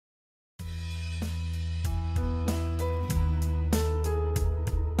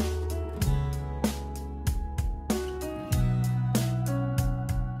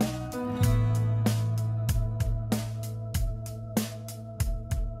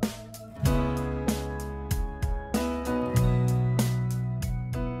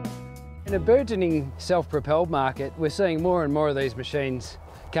In a burgeoning self-propelled market, we're seeing more and more of these machines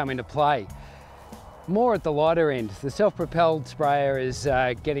come into play. More at the lighter end. The self-propelled sprayer is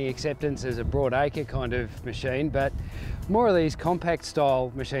getting acceptance as a broad acre kind of machine, but more of these compact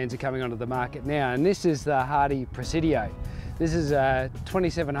style machines are coming onto the market now, and this is the Hardy PRESIDIO. This is a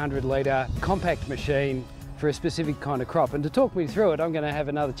 2700 litre compact machine for a specific kind of crop, and to talk me through it I'm going to have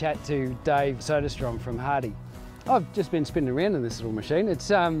another chat to Dave Soderstrom from Hardy. I've just been spinning around in this little machine. It's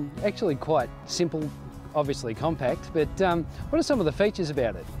actually quite simple, obviously compact, but what are some of the features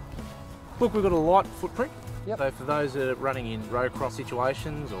about it? Look, we've got a light footprint. Yep. So for those that are running in row cross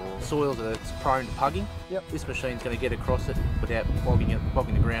situations or soils that's prone to pugging, yep, this machine's going to get across it without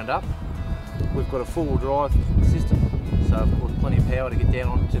bogging the ground up. We've got a four-wheel drive system, so of course plenty of power to get down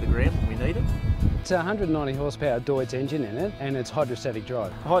onto the ground when we need it. It's a 190 horsepower Deutz engine in it, and it's hydrostatic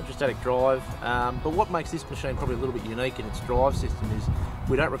drive. Hydrostatic drive, but what makes this machine probably a little bit unique in its drive system is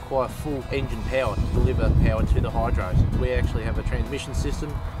we don't require full engine power to deliver power to the hydros. We actually have a transmission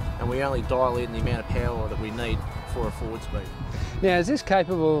system, and we only dial in the amount of power that we need for a forward speed. Now, is this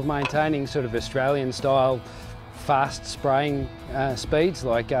capable of maintaining sort of Australian style fast spraying speeds,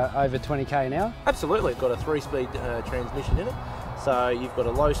 like over 20k an hour? Absolutely, it's got a 3-speed transmission in it. So you've got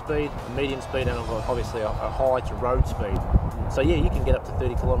a low speed, a medium speed, and obviously a high to road speed. So yeah, you can get up to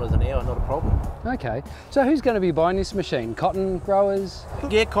 30 kilometres an hour, not a problem. Okay, so who's going to be buying this machine? Cotton growers?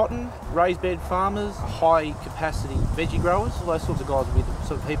 Yeah, cotton, raised bed farmers, high capacity veggie growers, all those sorts of guys will be the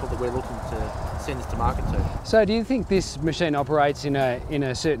sort of people that we're looking to send this to market to. So do you think this machine operates in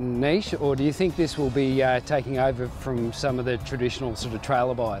a certain niche, or do you think this will be taking over from some of the traditional sort of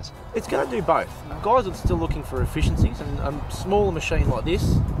trailer buyers? It's going to do both. Guys are still looking for efficiencies, and a smaller machine like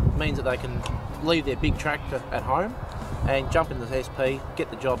this means that they can leave their big tractor at home and jump in the SP, get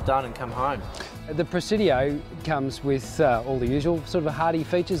the job done and come home. The PRESIDIO comes with all the usual sort of Hardy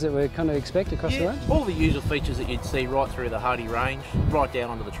features that we kind of expect across the range? All the usual features that you'd see right through the Hardy range, right down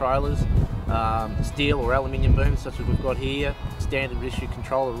onto the trailers. Steel or aluminium booms such as we've got here, standard issue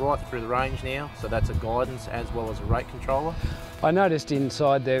controller right through the range now, so that's a guidance as well as a rate controller. I noticed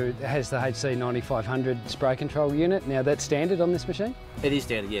inside there it has the HC 9500 spray control unit. Now that's standard on this machine? It is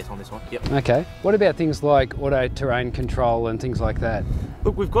standard, yes, on this one, yep. Okay. What about things like auto terrain control and things like that?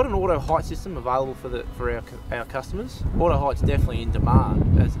 Look, we've got an auto height system available for our customers. Auto height's definitely in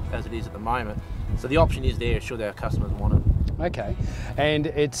demand as it is at the moment, so the option is there should our customers want it. Okay, and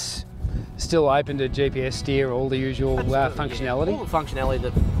it's still open to GPS steer, all the usual functionality? Yeah. All the functionality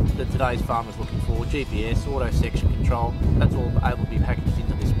that today's farmer's looking for, GPS, auto section control, that's all able to be packaged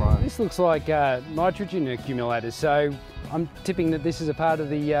into this sprayer. This looks like nitrogen accumulators, so I'm tipping that this is a part of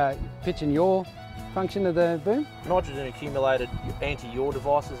the pitch and yaw function of the boom? Nitrogen accumulated anti-yaw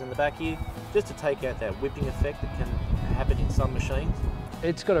devices in the back here, just to take out that whipping effect that can happen in some machines.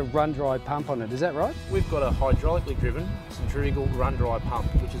 It's got a run-dry pump on it, is that right? We've got a hydraulically driven centrifugal run-dry pump,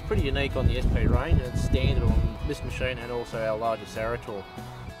 which is pretty unique on the SP range, and it's standard on this machine and also our larger Sarator.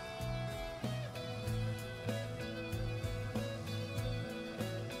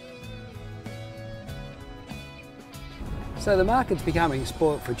 So the market's becoming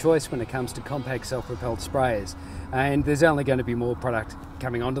spoilt for choice when it comes to compact self-propelled sprayers, and there's only going to be more product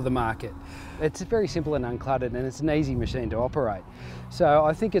coming onto the market. It's very simple and uncluttered, and it's an easy machine to operate. So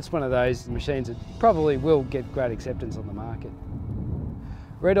I think it's one of those machines that probably will get great acceptance on the market.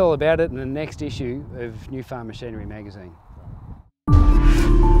 Read all about it in the next issue of New Farm Machinery magazine.